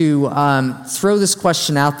To throw this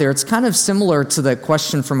question out there. It's kind of similar to the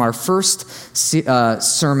question from our first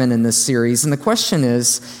sermon in this series. And the question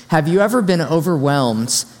is, have you ever been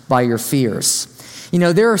overwhelmed by your fears? You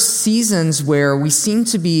know, there are seasons where we seem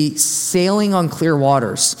to be sailing on clear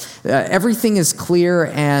waters. Everything is clear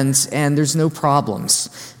and there's no problems.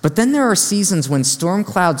 But then there are seasons when storm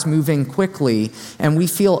clouds move in quickly and we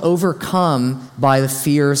feel overcome by the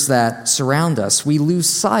fears that surround us. We lose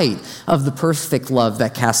sight of the perfect love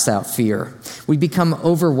that casts out fear. We become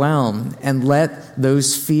overwhelmed and let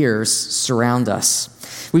those fears surround us.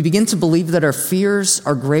 We begin to believe that our fears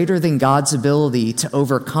are greater than God's ability to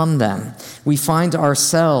overcome them. We find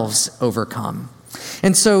ourselves overcome.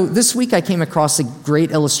 And so this week I came across a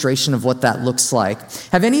great illustration of what that looks like.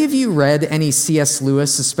 Have any of you read any C.S.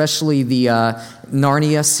 Lewis, especially the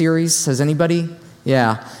Narnia series? Has anybody?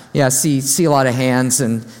 Yeah, see a lot of hands,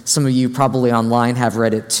 and some of you probably online have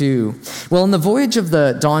read it too. Well, in The Voyage of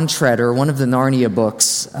the Dawn Treader, one of the Narnia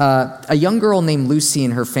books, a young girl named Lucy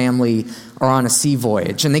and her family are on a sea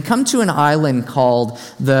voyage, and they come to an island called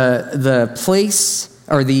the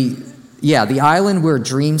island where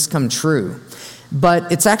dreams come true.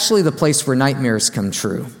 But it's actually the place where nightmares come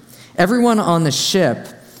true. Everyone on the ship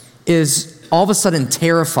is all of a sudden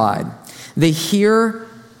terrified. They hear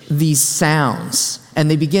these sounds,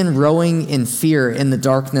 and they begin rowing in fear in the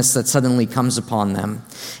darkness that suddenly comes upon them.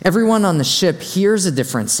 Everyone on the ship hears a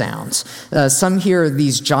different sound. Some hear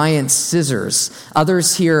these giant scissors.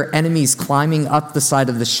 Others hear enemies climbing up the side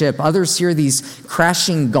of the ship. Others hear these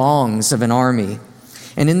crashing gongs of an army.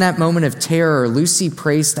 And in that moment of terror, Lucy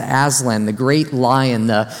prays to Aslan, the great lion,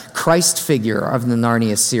 the Christ figure of the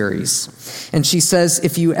Narnia series. And she says,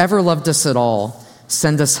 "If you ever loved us at all,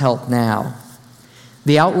 send us help now."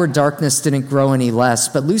 The outward darkness didn't grow any less,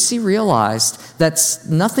 but Lucy realized that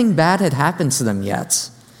nothing bad had happened to them yet.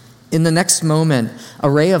 In the next moment, a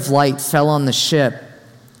ray of light fell on the ship,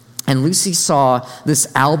 and Lucy saw this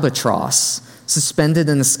albatross suspended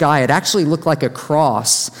in the sky. It actually looked like a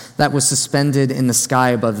cross that was suspended in the sky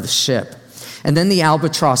above the ship. And then the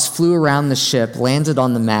albatross flew around the ship, landed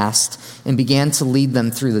on the mast, and began to lead them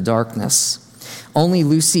through the darkness. Only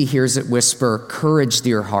Lucy hears it whisper, "Courage,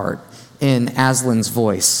 dear heart," in Aslan's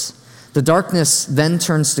voice. The darkness then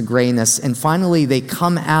turns to grayness, and finally they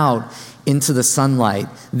come out into the sunlight.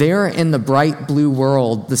 There in the bright blue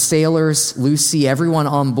world, the sailors, Lucy, everyone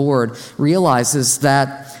on board realizes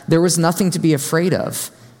that there was nothing to be afraid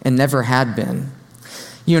of and never had been.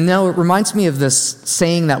 You know, it reminds me of this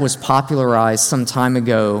saying that was popularized some time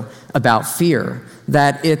ago about fear,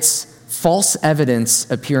 that it's false evidence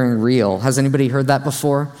appearing real. Has anybody heard that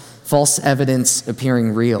before? False evidence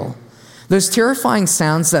appearing real. Those terrifying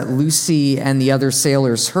sounds that Lucy and the other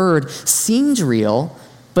sailors heard seemed real,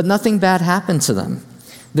 but nothing bad happened to them.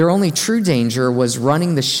 Their only true danger was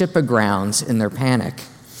running the ship aground in their panic.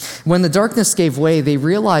 When the darkness gave way, they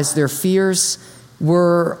realized their fears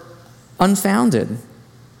were unfounded,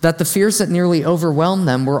 that the fears that nearly overwhelmed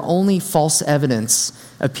them were only false evidence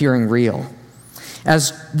appearing real.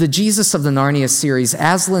 As the Jesus of the Narnia series,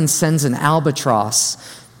 Aslan sends an albatross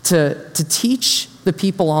to teach the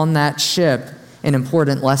people on that ship an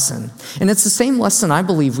important lesson. And it's the same lesson I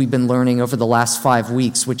believe we've been learning over the last 5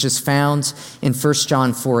 weeks, which is found in 1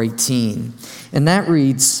 John 4:18. And that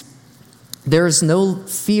reads, "There is no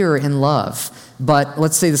fear in love, but,"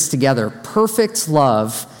 let's say this together, "perfect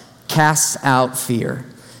love casts out fear.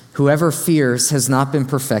 Whoever fears has not been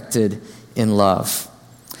perfected in love."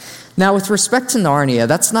 Now, with respect to Narnia,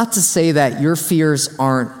 that's not to say that your fears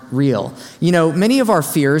aren't real. You know, many of our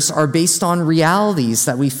fears are based on realities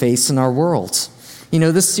that we face in our world. You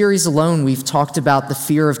know, this series alone, we've talked about the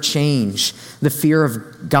fear of change, the fear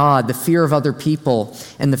of God, the fear of other people,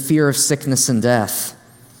 and the fear of sickness and death.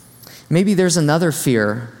 Maybe there's another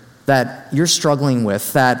fear that you're struggling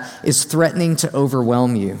with that is threatening to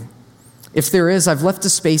overwhelm you. If there is, I've left a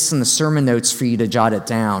space in the sermon notes for you to jot it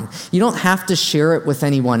down. You don't have to share it with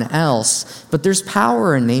anyone else, but there's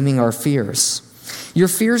power in naming our fears. Your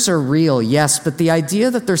fears are real, yes, but the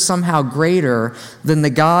idea that they're somehow greater than the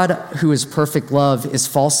God who is perfect love is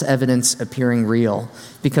false evidence appearing real,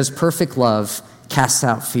 because perfect love casts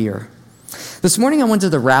out fear. This morning I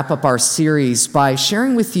wanted to wrap up our series by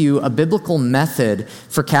sharing with you a biblical method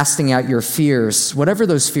for casting out your fears, whatever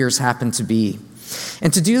those fears happen to be.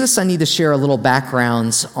 And to do this, I need to share a little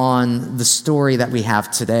background on the story that we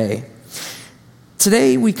have today.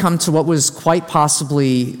 Today, we come to what was quite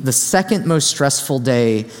possibly the second most stressful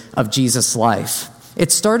day of Jesus' life.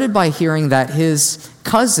 It started by hearing that his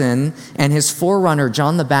cousin and his forerunner,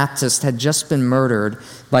 John the Baptist, had just been murdered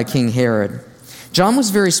by King Herod. John was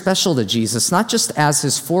very special to Jesus, not just as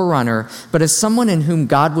his forerunner, but as someone in whom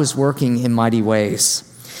God was working in mighty ways.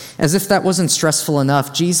 As if that wasn't stressful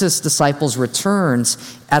enough, Jesus' disciples returned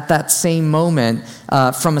at that same moment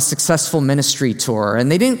from a successful ministry tour.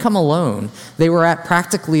 And they didn't come alone. They were at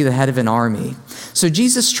practically the head of an army. So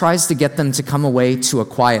Jesus tries to get them to come away to a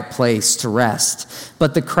quiet place to rest.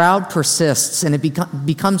 But the crowd persists, and it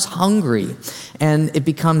becomes hungry, and it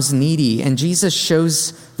becomes needy. And Jesus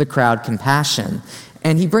shows the crowd compassion.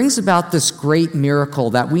 And he brings about this great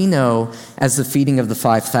miracle that we know as the feeding of the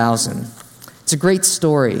 5,000. It's a great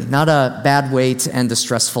story, not a bad way to end a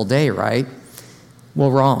stressful day, right? Well,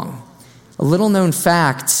 wrong. A little-known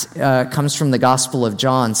fact comes from the Gospel of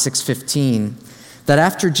John 6:15, that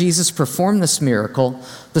after Jesus performed this miracle,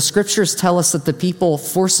 the scriptures tell us that the people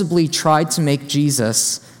forcibly tried to make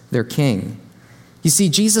Jesus their king. You see,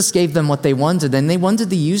 Jesus gave them what they wanted, and they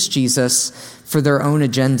wanted to use Jesus for their own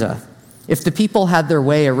agenda. If the people had their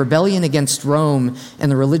way, a rebellion against Rome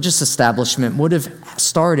and the religious establishment would have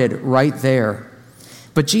started right there.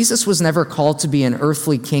 But Jesus was never called to be an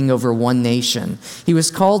earthly king over one nation. He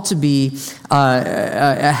was called to be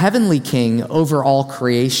a heavenly king over all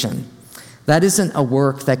creation. That isn't a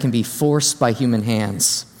work that can be forced by human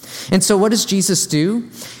hands. And so what does Jesus do?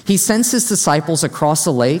 He sends his disciples across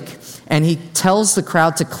a lake, and he tells the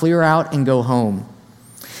crowd to clear out and go home.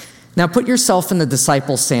 Now put yourself in the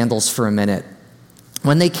disciples' sandals for a minute.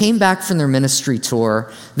 When they came back from their ministry tour,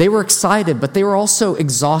 they were excited, but they were also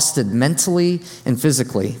exhausted mentally and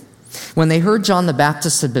physically. When they heard John the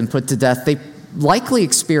Baptist had been put to death, they likely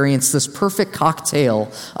experienced this perfect cocktail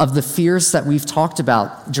of the fears that we've talked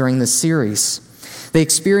about during this series. They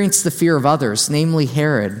experienced the fear of others, namely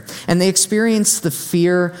Herod, and they experienced the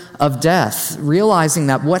fear of death, realizing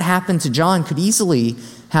that what happened to John could easily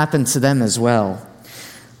happen to them as well.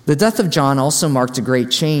 The death of John also marked a great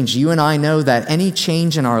change. You and I know that any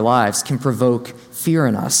change in our lives can provoke fear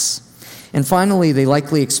in us. And finally, they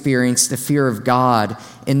likely experienced the fear of God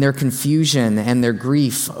in their confusion and their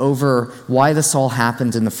grief over why this all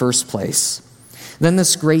happened in the first place. Then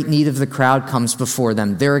this great need of the crowd comes before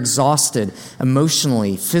them. They're exhausted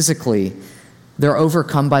emotionally, physically. They're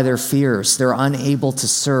overcome by their fears. They're unable to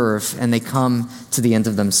serve, and they come to the end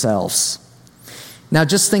of themselves. Now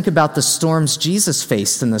just think about the storms Jesus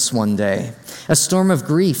faced in this one day. A storm of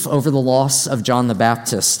grief over the loss of John the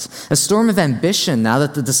Baptist. A storm of ambition now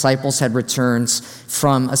that the disciples had returned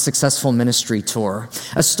from a successful ministry tour.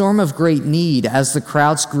 A storm of great need as the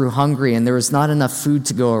crowds grew hungry and there was not enough food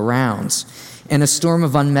to go around. And a storm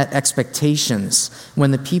of unmet expectations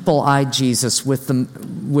when the people eyed Jesus with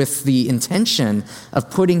the intention of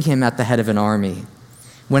putting him at the head of an army.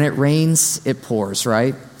 When it rains, it pours,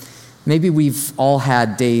 right? Maybe we've all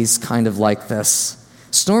had days kind of like this.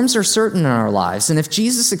 Storms are certain in our lives, and if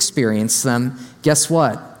Jesus experienced them, guess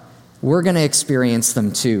what? We're going to experience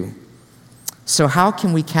them too. So how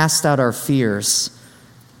can we cast out our fears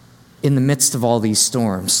in the midst of all these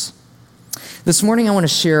storms? This morning I want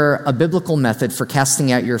to share a biblical method for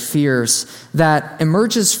casting out your fears that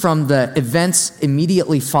emerges from the events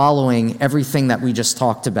immediately following everything that we just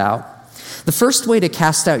talked about. The first way to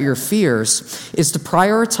cast out your fears is to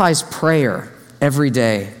prioritize prayer every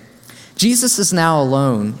day. Jesus is now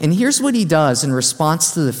alone, and here's what he does in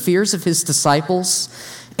response to the fears of his disciples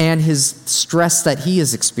and his stress that he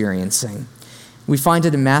is experiencing. We find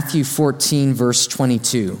it in Matthew 14, verse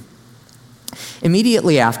 22.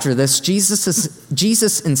 Immediately after this,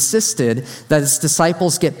 Jesus insisted that his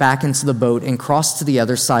disciples get back into the boat and cross to the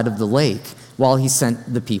other side of the lake while he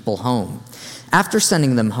sent the people home. After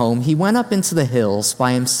sending them home, he went up into the hills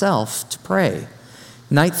by himself to pray.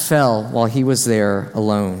 Night fell while he was there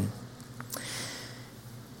alone.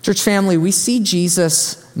 Church family, we see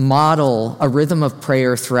Jesus model a rhythm of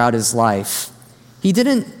prayer throughout his life. He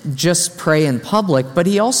didn't just pray in public, but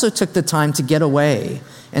he also took the time to get away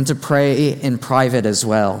and to pray in private as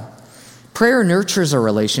well. Prayer nurtures our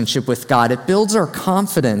relationship with God. It builds our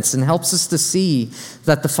confidence and helps us to see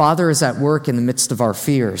that the Father is at work in the midst of our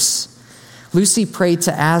fears. Lucy prayed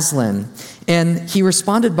to Aslan, and he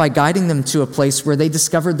responded by guiding them to a place where they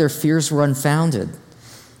discovered their fears were unfounded.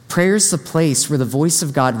 Prayer is the place where the voice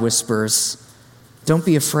of God whispers, "Don't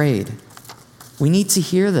be afraid." We need to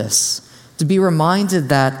hear this, to be reminded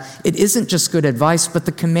that it isn't just good advice, but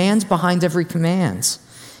the command behind every command.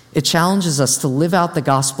 It challenges us to live out the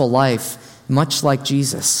gospel life much like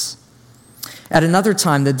Jesus. At another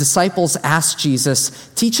time, the disciples asked Jesus,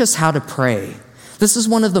 "Teach us how to pray." This is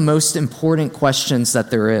one of the most important questions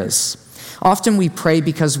that there is. Often we pray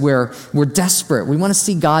because we're desperate. We want to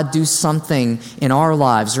see God do something in our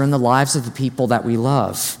lives or in the lives of the people that we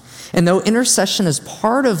love. And though intercession is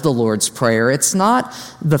part of the Lord's Prayer, it's not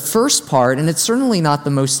the first part, and it's certainly not the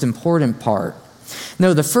most important part.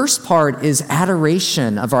 No, the first part is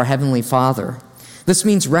adoration of our Heavenly Father. This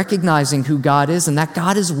means recognizing who God is and that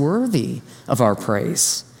God is worthy of our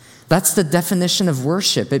praise. That's the definition of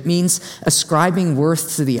worship. It means ascribing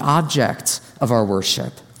worth to the object of our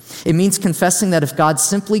worship. It means confessing that if God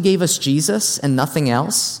simply gave us Jesus and nothing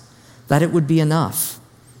else, that it would be enough.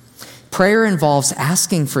 Prayer involves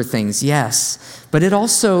asking for things, yes, but it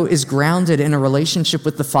also is grounded in a relationship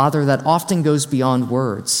with the Father that often goes beyond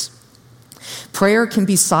words. Prayer can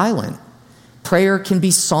be silent. Prayer can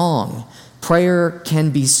be song. Prayer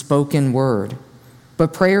can be spoken word.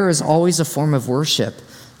 But prayer is always a form of worship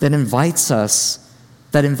that invites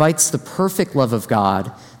the perfect love of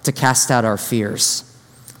God to cast out our fears.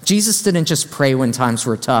 Jesus didn't just pray when times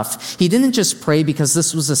were tough. He didn't just pray because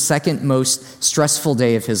this was the second most stressful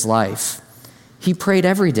day of his life. He prayed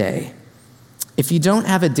every day. If you don't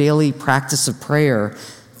have a daily practice of prayer,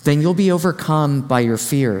 then you'll be overcome by your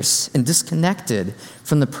fears and disconnected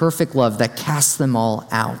from the perfect love that casts them all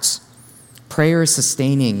out. Prayer is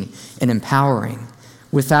sustaining and empowering.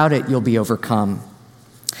 Without it, you'll be overcome.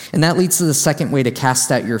 And that leads to the second way to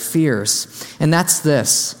cast out your fears, and that's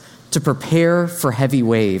this: to prepare for heavy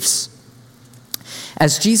waves.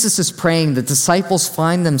 As Jesus is praying, the disciples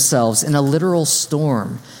find themselves in a literal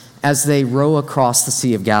storm as they row across the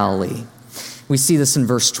Sea of Galilee. We see this in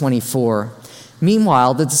verse 24.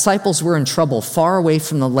 Meanwhile, the disciples were in trouble far away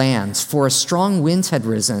from the land, for a strong wind had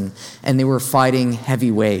risen, and they were fighting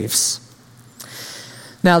heavy waves.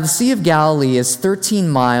 Now, the Sea of Galilee is 13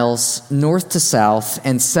 miles north to south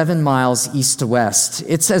and 7 miles east to west.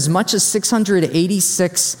 It's as much as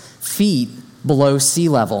 686 feet below sea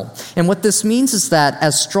level. And what this means is that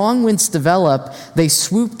as strong winds develop, they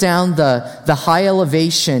swoop down the high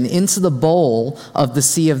elevation into the bowl of the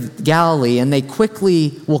Sea of Galilee, and they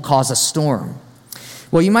quickly will cause a storm.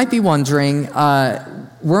 Well, you might be wondering,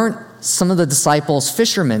 weren't some of the disciples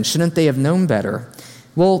fishermen? Shouldn't they have known better?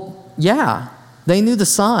 Well, yeah. They knew the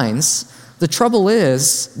signs. The trouble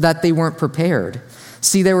is that they weren't prepared.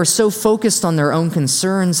 See, they were so focused on their own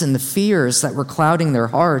concerns and the fears that were clouding their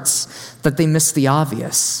hearts that they missed the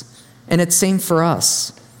obvious. And it's same for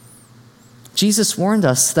us. Jesus warned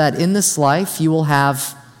us that in this life you will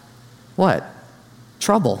have what?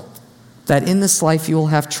 Trouble. That in this life you will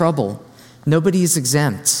have trouble. Nobody is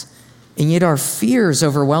exempt. And yet our fears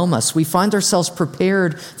overwhelm us. We find ourselves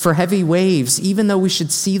prepared for heavy waves even though we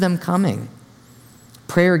should see them coming.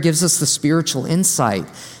 Prayer gives us the spiritual insight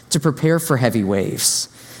to prepare for heavy waves.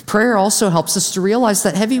 Prayer also helps us to realize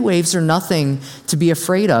that heavy waves are nothing to be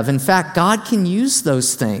afraid of. In fact, God can use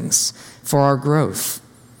those things for our growth.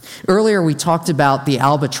 Earlier, we talked about the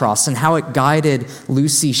albatross and how it guided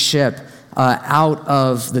Lucy's ship out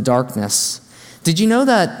of the darkness. Did you know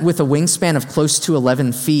that with a wingspan of close to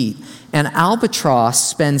 11 feet, an albatross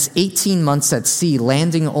spends 18 months at sea,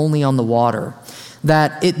 landing only on the water?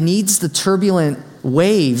 That it needs the turbulent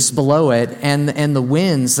waves below it and the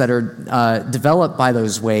winds that are developed by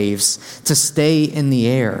those waves to stay in the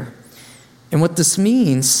air. And what this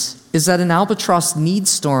means is that an albatross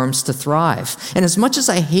needs storms to thrive. And as much as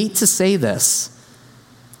I hate to say this,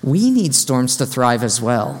 we need storms to thrive as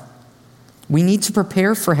well. We need to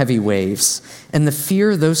prepare for heavy waves and the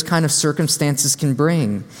fear those kind of circumstances can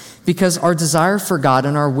bring, because our desire for God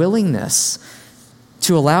and our willingness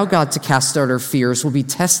to allow God to cast out our fears will be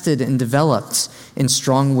tested and developed in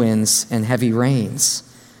strong winds and heavy rains.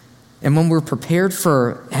 And when we're prepared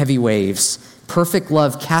for heavy waves, perfect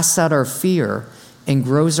love casts out our fear and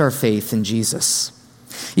grows our faith in Jesus.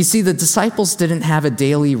 You see, the disciples didn't have a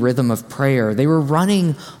daily rhythm of prayer. They were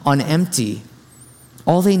running on empty.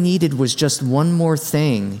 All they needed was just one more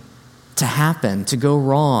thing to happen, to go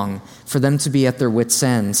wrong, for them to be at their wits'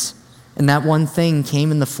 ends. And that one thing came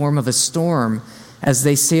in the form of a storm. As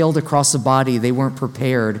they sailed across a body they weren't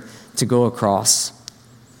prepared to go across.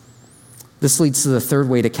 This leads to the third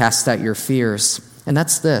way to cast out your fears, and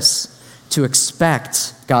that's this: to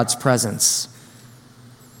expect God's presence.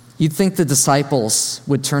 You'd think the disciples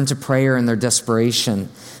would turn to prayer in their desperation,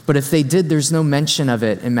 but if they did, there's no mention of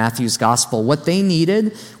it in Matthew's gospel. What they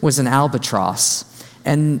needed was an albatross,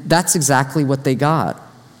 and that's exactly what they got,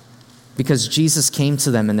 because Jesus came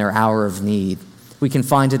to them in their hour of need. We can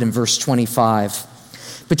find it in verse 25.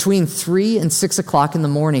 Between 3 and 6 o'clock in the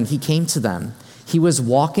morning, he came to them. He was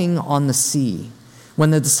walking on the sea.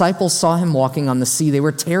 When the disciples saw him walking on the sea, they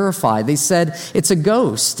were terrified. They said, "It's a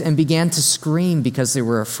ghost," and began to scream because they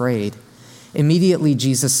were afraid. Immediately,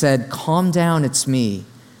 Jesus said, "Calm down, it's me.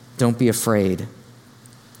 Don't be afraid."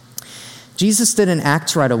 Jesus didn't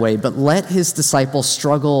act right away, but let his disciples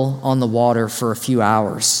struggle on the water for a few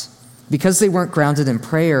hours. Because they weren't grounded in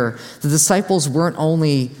prayer, the disciples weren't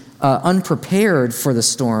only unprepared for the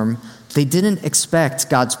storm, they didn't expect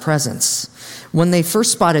God's presence. When they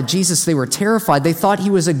first spotted Jesus, they were terrified. They thought he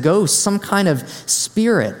was a ghost, some kind of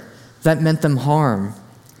spirit that meant them harm.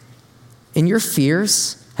 In your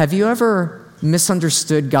fears, have you ever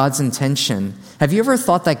misunderstood God's intention? Have you ever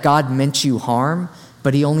thought that God meant you harm,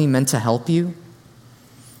 but he only meant to help you?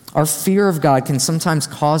 Our fear of God can sometimes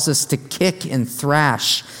cause us to kick and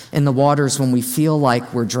thrash in the waters when we feel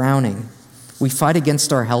like we're drowning. We fight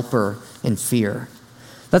against our helper in fear.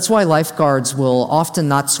 That's why lifeguards will often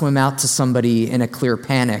not swim out to somebody in a clear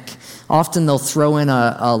panic. Often they'll throw in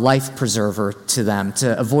a life preserver to them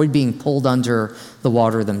to avoid being pulled under the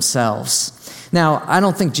water themselves. Now, I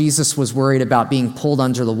don't think Jesus was worried about being pulled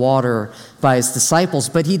under the water by his disciples,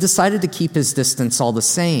 but he decided to keep his distance all the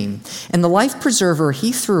same. And the life preserver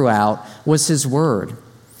he threw out was his word.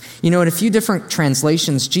 You know, in a few different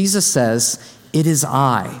translations, Jesus says, "It is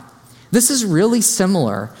I." This is really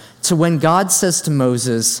similar to when God says to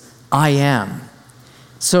Moses, "I am."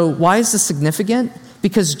 So why is this significant?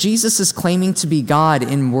 Because Jesus is claiming to be God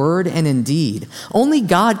in word and in deed. Only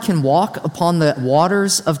God can walk upon the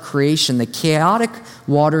waters of creation, the chaotic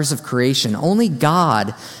waters of creation. Only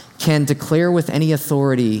God can declare with any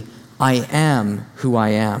authority, "I am who I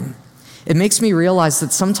am." It makes me realize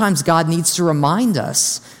that sometimes God needs to remind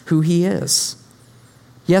us who he is.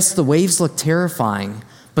 Yes, the waves look terrifying,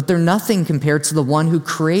 but they're nothing compared to the one who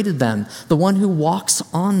created them, the one who walks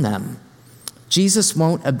on them. Jesus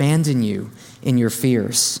won't abandon you in your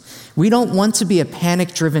fears. We don't want to be a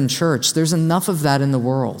panic-driven church. There's enough of that in the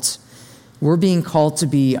world. We're being called to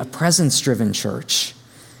be a presence-driven church.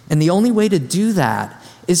 And the only way to do that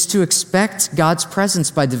is to expect God's presence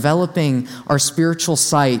by developing our spiritual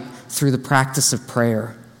sight through the practice of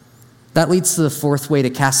prayer. That leads to the fourth way to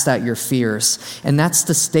cast out your fears, and that's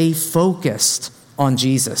to stay focused on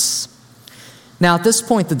Jesus. Now, at this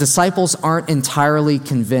point, the disciples aren't entirely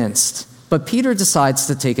convinced, but Peter decides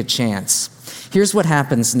to take a chance. Here's what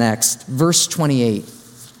happens next. Verse 28.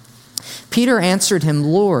 Peter answered him,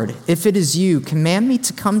 "Lord, if it is you, command me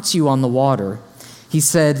to come to you on the water." He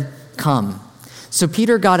said, "Come." So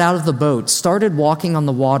Peter got out of the boat, started walking on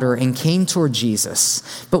the water, and came toward Jesus.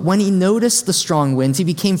 But when he noticed the strong wind, he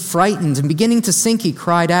became frightened, and beginning to sink, he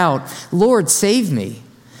cried out, "Lord, save me."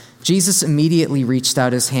 Jesus immediately reached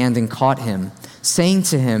out his hand and caught him, saying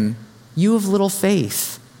to him, "You of little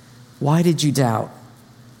faith, why did you doubt?"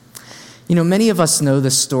 You know, many of us know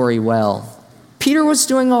this story well. Peter was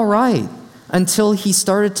doing all right until he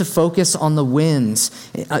started to focus on the winds,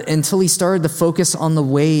 until he started to focus on the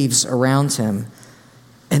waves around him.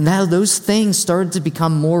 And now those things started to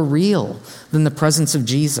become more real than the presence of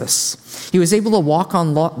Jesus. He was able to walk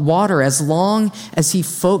on water as long as he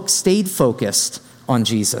stayed focused on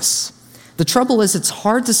Jesus. The trouble is, it's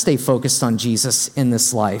hard to stay focused on Jesus in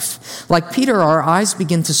this life. Like Peter, our eyes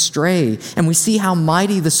begin to stray, and we see how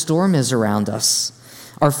mighty the storm is around us.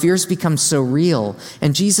 Our fears become so real,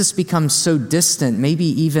 and Jesus becomes so distant, maybe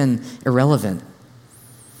even irrelevant.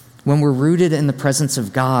 When we're rooted in the presence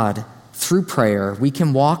of God through prayer, we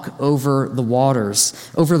can walk over the waters,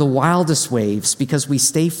 over the wildest waves, because we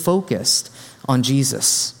stay focused on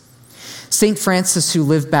Jesus. St. Francis, who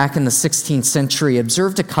lived back in the 16th century,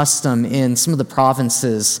 observed a custom in some of the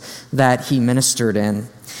provinces that he ministered in.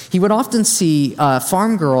 He would often see a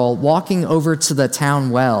farm girl walking over to the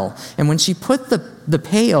town well, and when she put the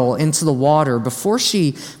pail into the water, before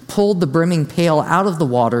she pulled the brimming pail out of the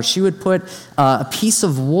water, she would put a piece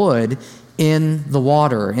of wood in the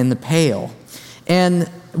water, in the pail. And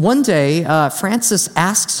one day, Francis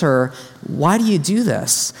asks her, "Why do you do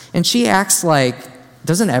this?" And she acts like,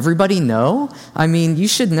 "Doesn't everybody know? I mean, you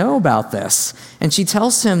should know about this." And she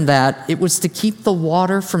tells him that it was to keep the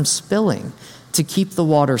water from spilling, to keep the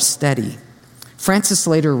water steady. Francis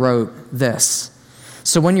later wrote this: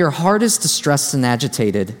 "So when your heart is distressed and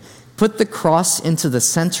agitated, put the cross into the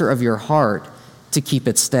center of your heart to keep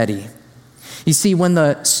it steady." You see, when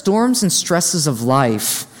the storms and stresses of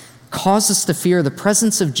life cause us to fear, the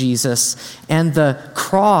presence of Jesus and the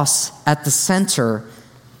cross at the center,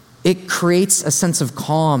 it creates a sense of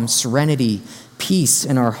calm, serenity, peace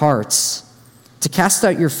in our hearts. To cast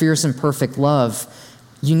out your fears in perfect love,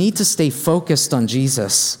 you need to stay focused on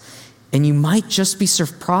Jesus, and you might just be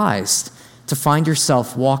surprised to find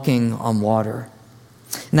yourself walking on water.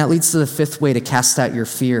 And that leads to the fifth way to cast out your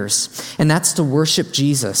fears, and that's to worship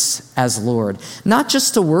Jesus as Lord. Not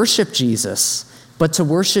just to worship Jesus, but to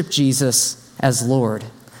worship Jesus as Lord.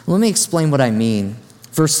 Let me explain what I mean.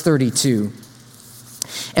 Verse 32.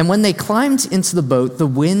 And when they climbed into the boat, the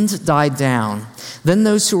wind died down. Then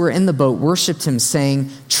those who were in the boat worshiped him,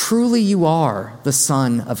 saying, "Truly you are the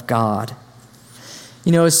Son of God."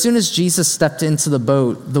 As soon as Jesus stepped into the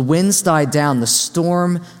boat, the winds died down, the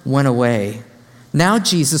storm went away. Now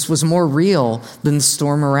Jesus was more real than the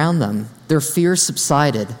storm around them. Their fear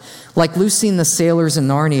subsided. Like Lucy and the sailors in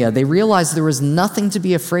Narnia, they realized there was nothing to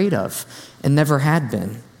be afraid of and never had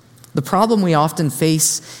been. The problem we often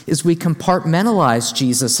face is we compartmentalize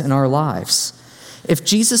Jesus in our lives. If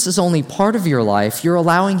Jesus is only part of your life, you're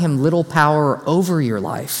allowing him little power over your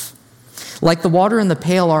life. Like the water in the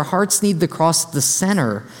pail, our hearts need to cross the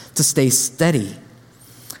center to stay steady.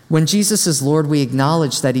 When Jesus is Lord, we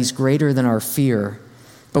acknowledge that he's greater than our fear,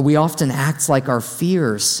 but we often act like our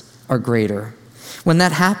fears are greater. When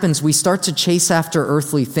that happens, we start to chase after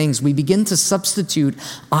earthly things. We begin to substitute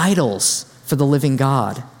idols for the living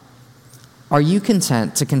God. Are you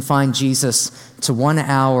content to confine Jesus to 1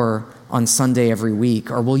 hour on Sunday every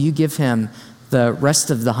week, or will you give him the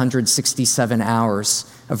rest of the 167 hours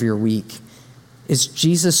of your week? Is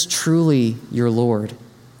Jesus truly your Lord?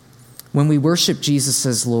 When we worship Jesus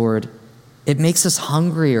as Lord, it makes us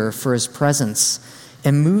hungrier for his presence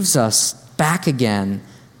and moves us back again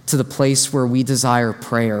to the place where we desire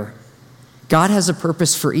prayer. God has a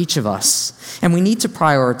purpose for each of us, and we need to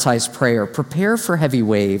prioritize prayer, prepare for heavy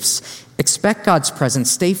waves, expect God's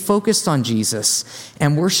presence, stay focused on Jesus,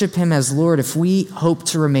 and worship him as Lord if we hope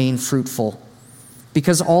to remain fruitful.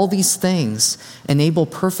 Because all these things enable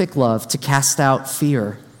perfect love to cast out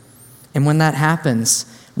fear. And when that happens,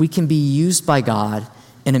 we can be used by God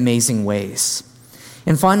in amazing ways.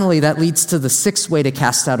 And finally, that leads to the sixth way to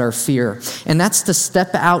cast out our fear, and that's to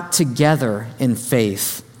step out together in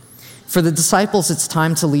faith. For the disciples, it's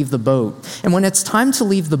time to leave the boat. And when it's time to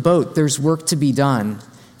leave the boat, there's work to be done.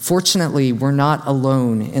 Fortunately, we're not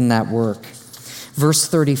alone in that work. Verse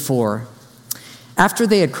 34, after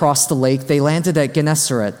they had crossed the lake, they landed at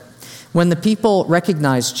Gennesaret. When the people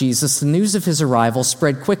recognized Jesus, the news of his arrival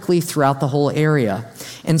spread quickly throughout the whole area,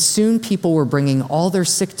 and soon people were bringing all their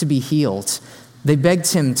sick to be healed. They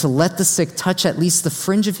begged him to let the sick touch at least the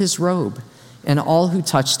fringe of his robe, and all who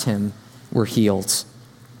touched him were healed.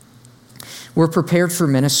 We're prepared for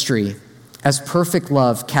ministry as perfect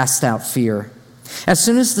love casts out fear. As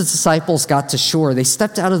soon as the disciples got to shore, they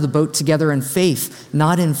stepped out of the boat together in faith,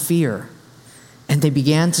 not in fear, and they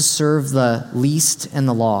began to serve the least and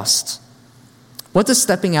the lost. What does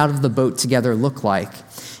stepping out of the boat together look like?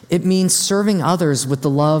 It means serving others with the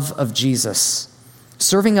love of Jesus.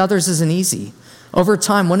 Serving others isn't easy. Over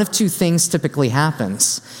time, one of two things typically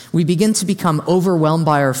happens. We begin to become overwhelmed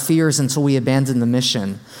by our fears until we abandon the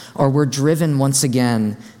mission, or we're driven once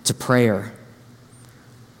again to prayer.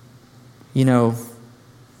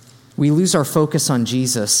 We lose our focus on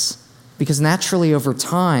Jesus because naturally over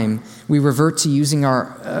time, we revert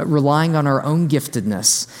to relying on our own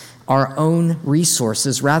giftedness, our own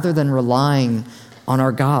resources, rather than relying on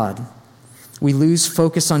our God. We lose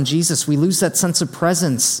focus on Jesus. We lose that sense of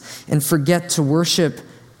presence and forget to worship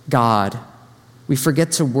God. We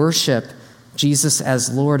forget to worship Jesus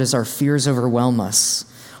as Lord as our fears overwhelm us.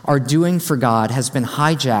 Our doing for God has been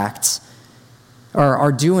hijacked, or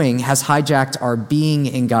our doing has hijacked our being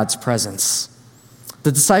in God's presence.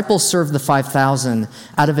 The disciples served the 5,000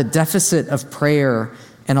 out of a deficit of prayer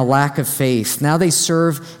and a lack of faith. Now they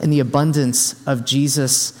serve in the abundance of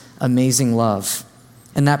Jesus' amazing love.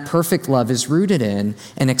 And that perfect love is rooted in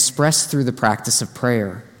and expressed through the practice of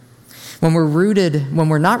prayer. When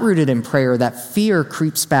we're not rooted in prayer, that fear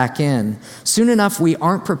creeps back in. Soon enough, we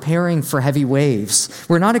aren't preparing for heavy waves.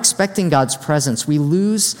 We're not expecting God's presence. We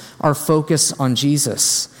lose our focus on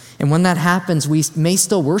Jesus. And when that happens, we may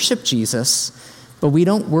still worship Jesus, but we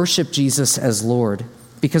don't worship Jesus as Lord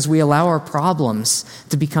because we allow our problems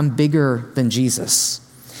to become bigger than Jesus.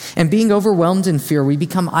 And being overwhelmed in fear, we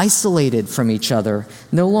become isolated from each other,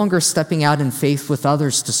 no longer stepping out in faith with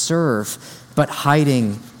others to serve, but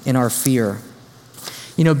hiding in our fear.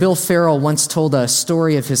 Bill Farrell once told a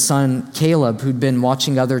story of his son Caleb, who'd been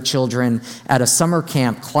watching other children at a summer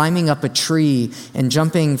camp, climbing up a tree and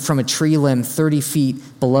jumping from a tree limb 30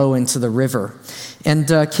 feet below into the river. And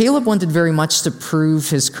Caleb wanted very much to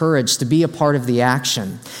prove his courage, to be a part of the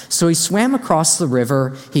action. So he swam across the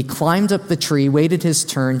river, he climbed up the tree, waited his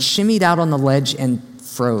turn, shimmied out on the ledge, and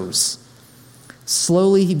froze.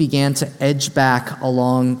 Slowly, he began to edge back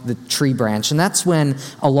along the tree branch, and that's when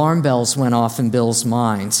alarm bells went off in Bill's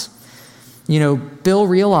mind. Bill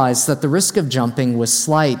realized that the risk of jumping was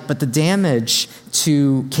slight, but the damage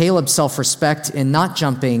to Caleb's self-respect in not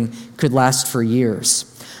jumping could last for years.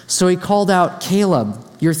 So he called out, "Caleb,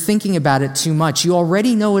 you're thinking about it too much. You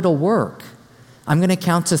already know it'll work. I'm going to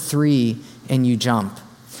count to 3 and you jump.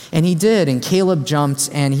 And he did, and Caleb jumped,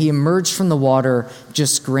 and he emerged from the water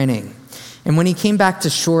just grinning. And when he came back to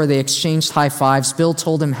shore, they exchanged high fives. Bill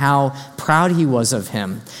told him how proud he was of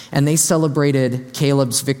him, and they celebrated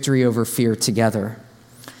Caleb's victory over fear together.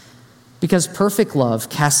 Because perfect love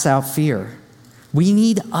casts out fear. We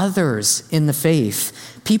need others in the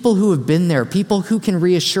faith, people who have been there, people who can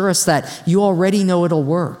reassure us that you already know it'll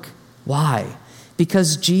work. Why?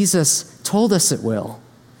 Because Jesus told us it will.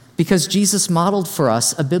 Because Jesus modeled for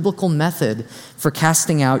us a biblical method for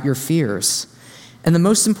casting out your fears. And the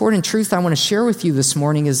most important truth I want to share with you this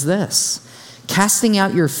morning is this: casting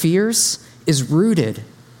out your fears is rooted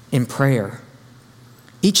in prayer.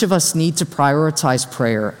 Each of us need to prioritize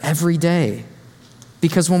prayer every day,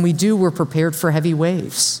 because when we do, we're prepared for heavy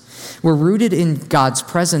waves. We're rooted in God's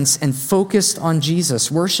presence and focused on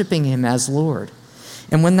Jesus, worshiping him as Lord.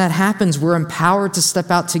 And when that happens, we're empowered to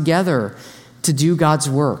step out together to do God's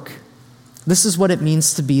work. This is what it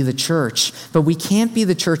means to be the church. But we can't be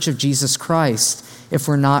the church of Jesus Christ if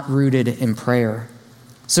we're not rooted in prayer.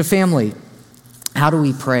 So family, how do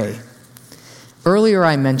we pray? Earlier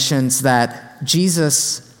I mentioned that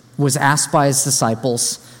Jesus was asked by his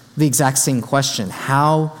disciples the exact same question.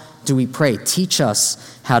 How do we pray? Teach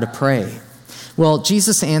us how to pray. Well,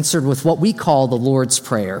 Jesus answered with what we call the Lord's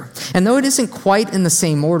Prayer. And though it isn't quite in the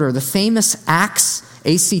same order, the famous Acts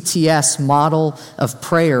model of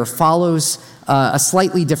prayer follows a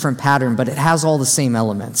slightly different pattern, but it has all the same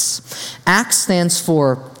elements. Acts stands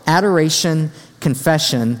for adoration,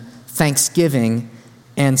 confession, thanksgiving,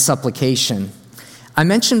 and supplication. I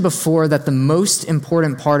mentioned before that the most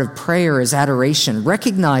important part of prayer is adoration,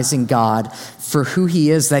 recognizing God for who he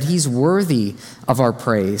is, that he's worthy of our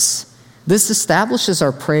praise. This establishes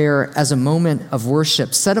our prayer as a moment of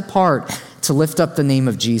worship set apart to lift up the name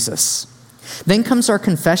of Jesus. Then comes our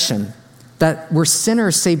confession, that we're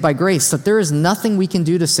sinners saved by grace, that there is nothing we can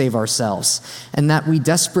do to save ourselves, and that we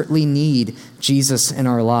desperately need Jesus in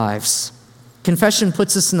our lives. Confession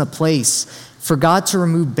puts us in a place for God to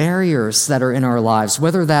remove barriers that are in our lives,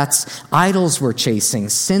 whether that's idols we're chasing,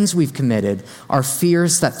 sins we've committed, our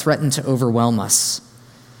fears that threaten to overwhelm us.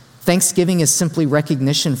 Thanksgiving is simply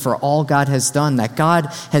recognition for all God has done, that God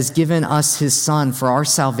has given us his Son for our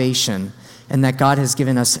salvation, and that God has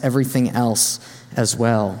given us everything else as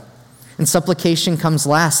well. And supplication comes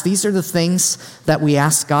last. These are the things that we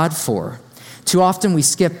ask God for. Too often we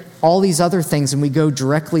skip all these other things and we go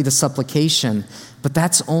directly to supplication, but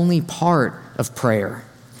that's only part of prayer.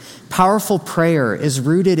 Powerful prayer is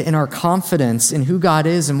rooted in our confidence in who God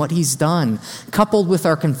is and what he's done, coupled with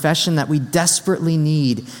our confession that we desperately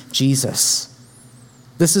need Jesus.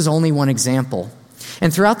 This is only one example.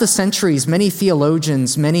 And throughout the centuries, many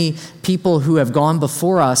theologians, many people who have gone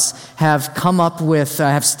before us have come up with,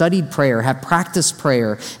 have studied prayer, have practiced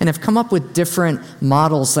prayer, and have come up with different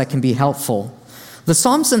models that can be helpful. The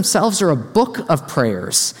Psalms themselves are a book of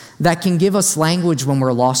prayers that can give us language when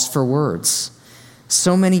we're lost for words.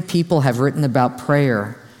 So many people have written about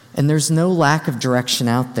prayer, and there's no lack of direction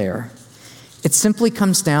out there. It simply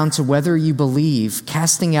comes down to whether you believe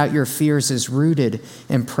casting out your fears is rooted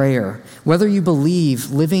in prayer, whether you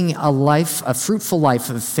believe living a fruitful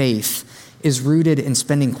life of faith is rooted in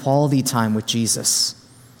spending quality time with Jesus.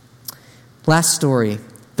 Last story.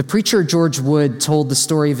 The preacher George Wood told the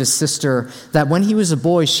story of his sister that when he was a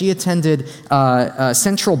boy, she attended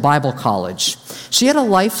Central Bible College. She had a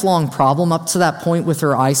lifelong problem up to that point with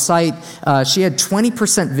her eyesight. She had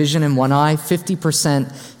 20% vision in one eye,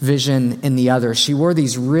 50% vision in the other. She wore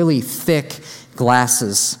these really thick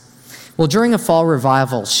glasses. Well, during a fall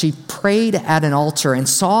revival, she prayed at an altar and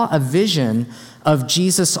saw a vision of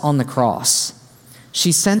Jesus on the cross.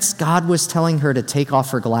 She sensed God was telling her to take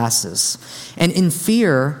off her glasses. And in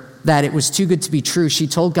fear that it was too good to be true, she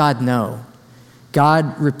told God no.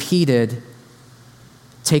 God repeated,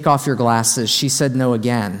 "Take off your glasses." She said no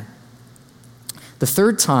again. The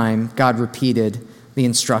third time God repeated the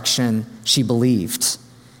instruction, she believed.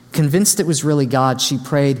 Convinced it was really God, she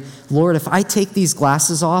prayed, "Lord, if I take these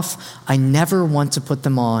glasses off, I never want to put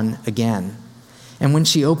them on again." And when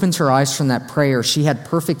she opened her eyes from that prayer, she had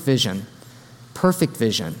perfect vision. Perfect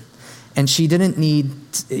vision. And she didn't need,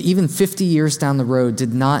 even 50 years down the road,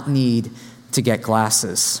 did not need to get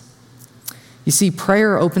glasses. You see,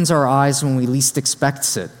 prayer opens our eyes when we least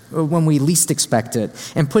expect it,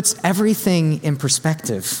 and puts everything in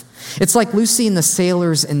perspective. It's like Lucy and the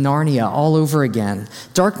sailors in Narnia all over again.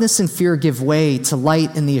 Darkness and fear give way to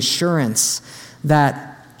light and the assurance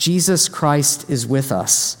that Jesus Christ is with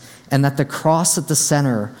us and that the cross at the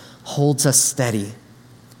center holds us steady.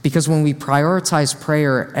 Because when we prioritize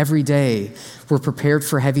prayer every day, we're prepared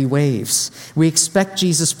for heavy waves. We expect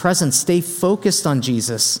Jesus' presence, stay focused on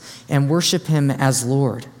Jesus, and worship him as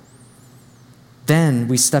Lord. Then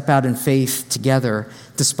we step out in faith together,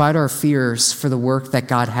 despite our fears, for the work that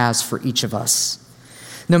God has for each of us.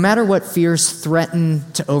 No matter what fears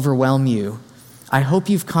threaten to overwhelm you, I hope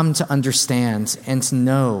you've come to understand and to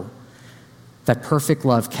know that perfect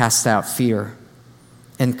love casts out fear.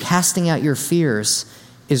 And casting out your fears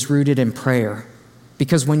is rooted in prayer.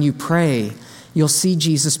 Because when you pray, you'll see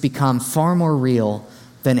Jesus become far more real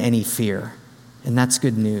than any fear. And that's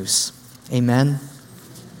good news. Amen?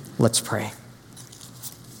 Let's pray.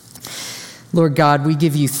 Lord God, we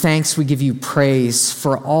give you thanks, we give you praise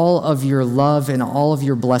for all of your love and all of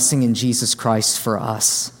your blessing in Jesus Christ for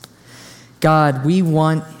us. God, we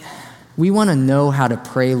want to know how to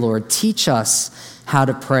pray, Lord. Teach us how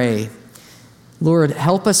to pray. Lord,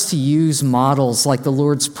 help us to use models like the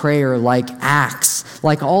Lord's Prayer, like Acts,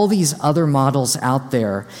 like all these other models out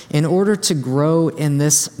there in order to grow in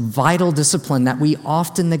this vital discipline that we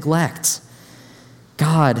often neglect.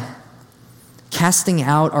 God, casting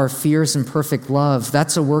out our fears in perfect love,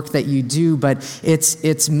 that's a work that you do, but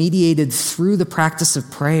it's mediated through the practice of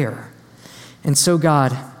prayer. And so,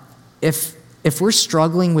 God, if we're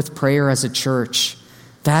struggling with prayer as a church,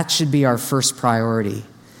 that should be our first priority.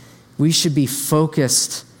 We should be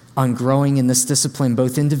focused on growing in this discipline,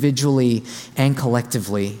 both individually and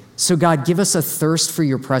collectively. So God, give us a thirst for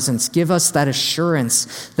your presence. Give us that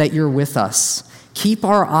assurance that you're with us. Keep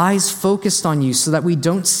our eyes focused on you so that we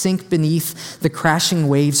don't sink beneath the crashing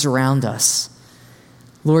waves around us.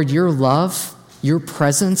 Lord, your love, your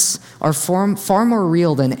presence are far more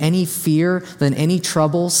real than any fear, than any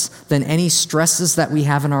troubles, than any stresses that we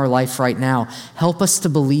have in our life right now. Help us to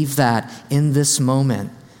believe that in this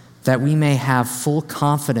moment, that we may have full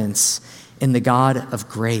confidence in the God of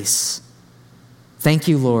grace. Thank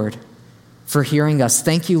you, Lord, for hearing us.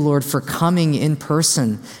 Thank you, Lord, for coming in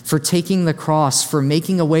person, for taking the cross, for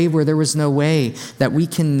making a way where there was no way, that we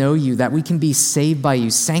can know you, that we can be saved by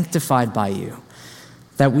you, sanctified by you,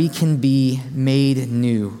 that we can be made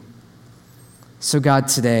new. So God,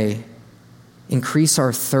 today, increase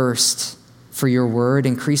our thirst for your word,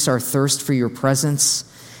 increase our thirst for your presence,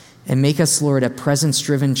 and make us, Lord, a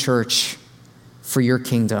presence-driven church for your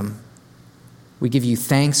kingdom. We give you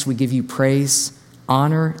thanks, we give you praise,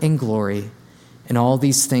 honor, and glory. And all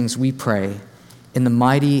these things we pray in the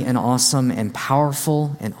mighty and awesome and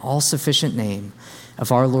powerful and all-sufficient name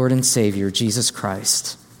of our Lord and Savior, Jesus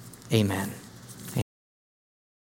Christ. Amen.